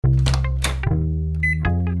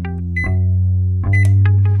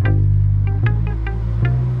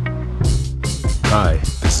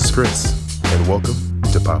is Chris, and welcome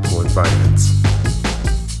to Popcorn Finance.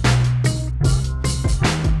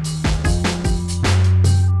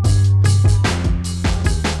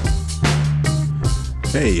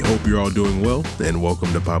 Hey, hope you're all doing well, and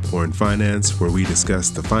welcome to Popcorn Finance, where we discuss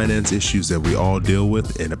the finance issues that we all deal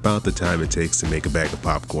with and about the time it takes to make a bag of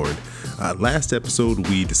popcorn. Last episode,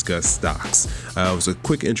 we discussed stocks. It was a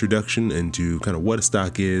quick introduction into kind of what a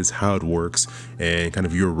stock is, how it works, and kind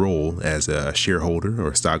of your role as a shareholder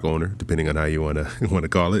or stock owner, depending on how you want to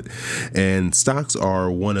call it. And stocks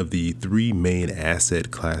are one of the three main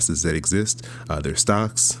asset classes that exist. There's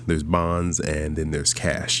stocks, there's bonds, and then there's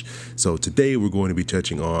cash. So today we're going to be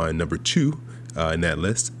touching on number 2 in that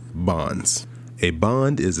list, bonds. A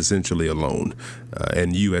bond is essentially a loan,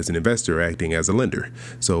 and you as an investor are acting as a lender.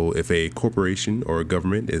 So if a corporation or a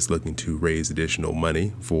government is looking to raise additional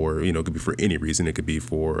money for, it could be for any reason. It could be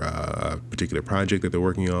for a particular project that they're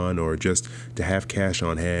working on, or just to have cash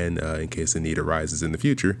on hand in case a need arises in the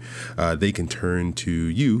future, they can turn to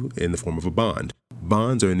you in the form of a bond.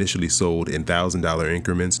 Bonds are initially sold in $1,000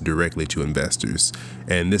 increments directly to investors,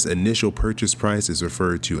 and this initial purchase price is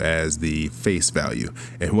referred to as the face value.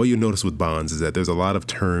 And what you'll notice with bonds is that there's a lot of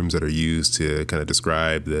terms that are used to kind of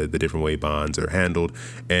describe the different way bonds are handled,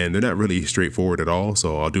 and they're not really straightforward at all,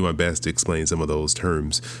 so I'll do my best to explain some of those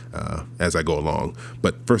terms as I go along.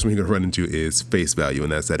 But first one you're going to run into is face value,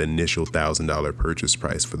 and that's that initial $1,000 purchase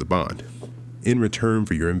price for the bond. In return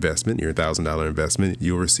for your investment, your $1,000 investment,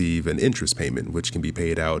 you'll receive an interest payment, which can be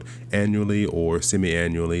paid out annually or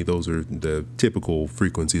semi-annually. Those are the typical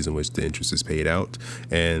frequencies in which the interest is paid out.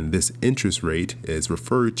 And this interest rate is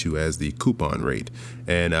referred to as the coupon rate.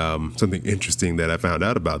 And something interesting that I found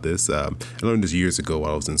out about this, I learned this years ago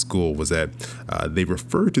while I was in school, was that they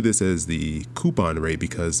referred to this as the coupon rate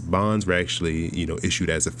because bonds were actually,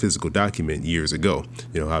 issued as a physical document years ago.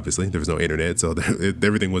 Obviously there was no internet, so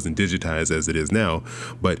everything wasn't digitized as it is now,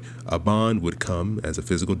 but a bond would come as a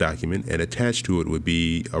physical document, and attached to it would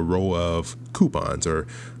be a row of coupons or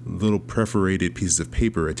little perforated pieces of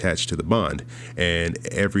paper attached to the bond. And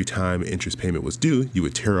every time interest payment was due, you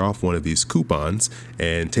would tear off one of these coupons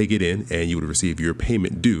and take it in, and you would receive your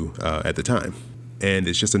payment due at the time. And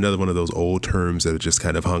it's just another one of those old terms that are just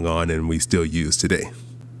kind of hung on and we still use today.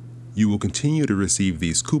 You will continue to receive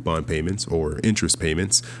these coupon payments or interest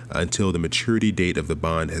payments until the maturity date of the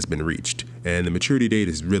bond has been reached. And the maturity date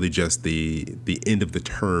is really just the end of the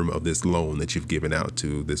term of this loan that you've given out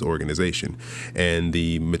to this organization. And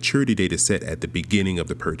the maturity date is set at the beginning of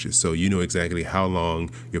the purchase. So you know exactly how long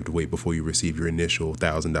you have to wait before you receive your initial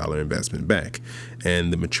 $1,000 investment back.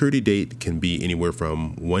 And the maturity date can be anywhere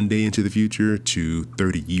from 1 day into the future to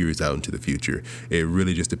 30 years out into the future. It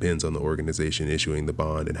really just depends on the organization issuing the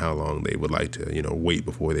bond and how long they would like to, wait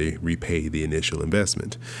before they repay the initial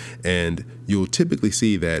investment. And you'll typically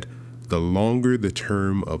see that the longer the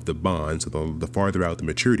term of the bond, so the farther out the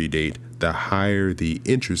maturity date, the higher the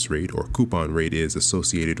interest rate or coupon rate is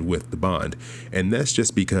associated with the bond. And that's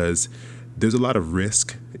just because there's a lot of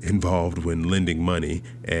risk involved when lending money,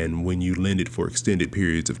 and when you lend it for extended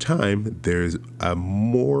periods of time, there's a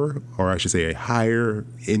higher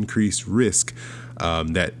increased risk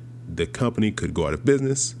that the company could go out of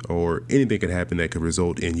business, or anything could happen that could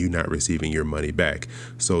result in you not receiving your money back.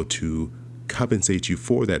 So to compensate you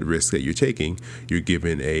for that risk that you're taking, you're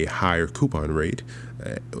given a higher coupon rate,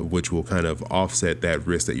 which will kind of offset that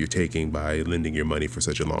risk that you're taking by lending your money for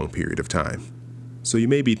such a long period of time. So you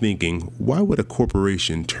may be thinking, why would a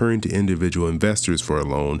corporation turn to individual investors for a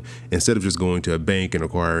loan instead of just going to a bank and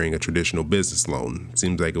acquiring a traditional business loan?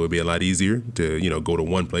 Seems like it would be a lot easier to, go to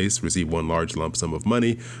one place, receive one large lump sum of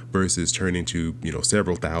money versus turning to,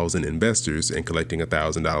 several thousand investors and collecting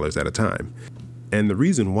 $1,000 at a time. And the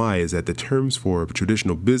reason why is that the terms for a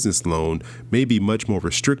traditional business loan may be much more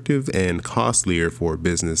restrictive and costlier for a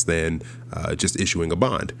business than just issuing a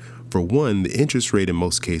bond. For one, the interest rate in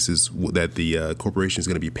most cases that the corporation is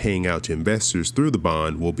going to be paying out to investors through the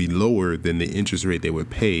bond will be lower than the interest rate they would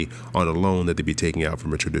pay on a loan that they'd be taking out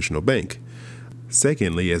from a traditional bank.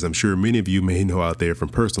 Secondly, as I'm sure many of you may know out there from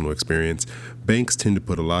personal experience, banks tend to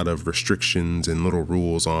put a lot of restrictions and little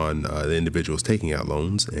rules on the individuals taking out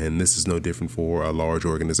loans, and this is no different for a large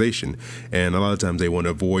organization. And a lot of times they want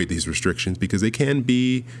to avoid these restrictions because they can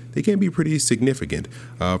be pretty significant.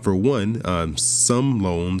 For one, some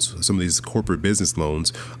of these corporate business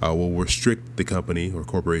loans will restrict the company or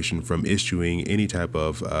corporation from issuing any type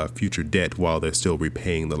of future debt while they're still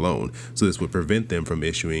repaying the loan. So this would prevent them from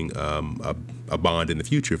issuing a a bond in the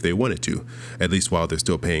future if they wanted to, at least while they're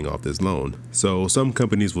still paying off this loan. So some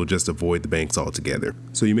companies will just avoid the banks altogether.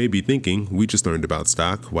 So you may be thinking, we just learned about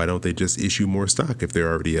stock. Why don't they just issue more stock if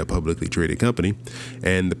they're already a publicly traded company?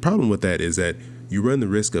 And the problem with that is that you run the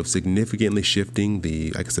risk of significantly shifting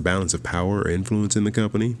the balance of power or influence in the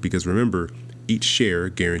company, because remember, each share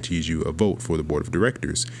guarantees you a vote for the board of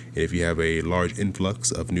directors. And if you have a large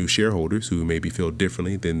influx of new shareholders who maybe feel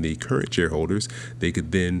differently than the current shareholders, they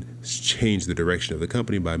could then change the direction of the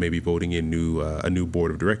company by maybe voting in a new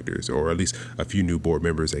board of directors, or at least a few new board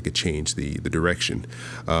members that could change the direction.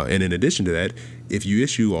 And in addition to that, if you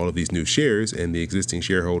issue all of these new shares and the existing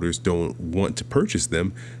shareholders don't want to purchase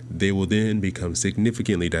them, they will then become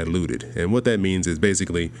significantly diluted. And what that means is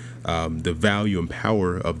basically the value and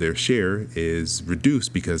power of their share is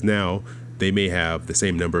reduced, because now they may have the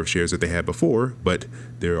same number of shares that they had before, but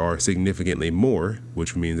there are significantly more,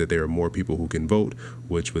 which means that there are more people who can vote,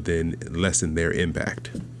 which would then lessen their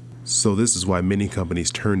impact. So this is why many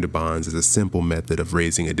companies turn to bonds as a simple method of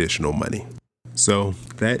raising additional money. So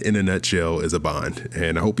that in a nutshell is a bond,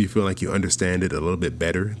 and I hope you feel like you understand it a little bit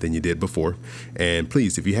better than you did before. And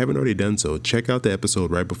please, if you haven't already done so, check out the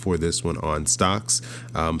episode right before this one on stocks,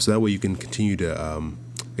 so that way you can continue to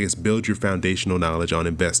build your foundational knowledge on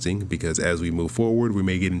investing, because as we move forward, we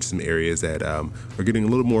may get into some areas that are getting a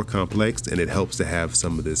little more complex, and it helps to have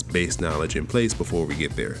some of this base knowledge in place before we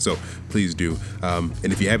get there. So please do. And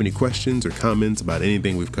if you have any questions or comments about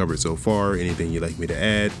anything we've covered so far, anything you'd like me to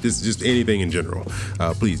add, just anything in general,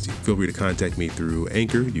 please feel free to contact me through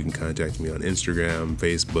Anchor. You can contact me on Instagram,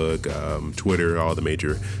 Facebook, Twitter, all the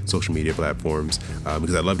major social media platforms,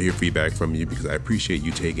 because I'd love to hear feedback from you, because I appreciate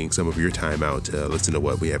you taking some of your time out to listen to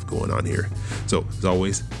what we have going on here. So as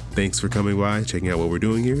always, thanks for coming by, checking out what we're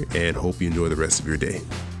doing here, and hope you enjoy the rest of your day.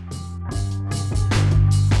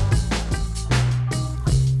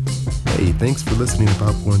 Hey, thanks for listening to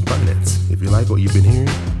Popcorn Finance. If you like what you've been hearing,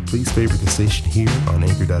 please favorite the station here on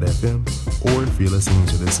Anchor.fm, or if you're listening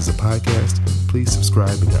to this as a podcast, please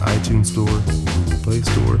subscribe in the iTunes Store, Google Play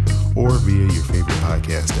Store, or via your favorite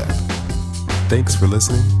podcast app. Thanks for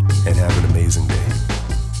listening, and have an amazing day.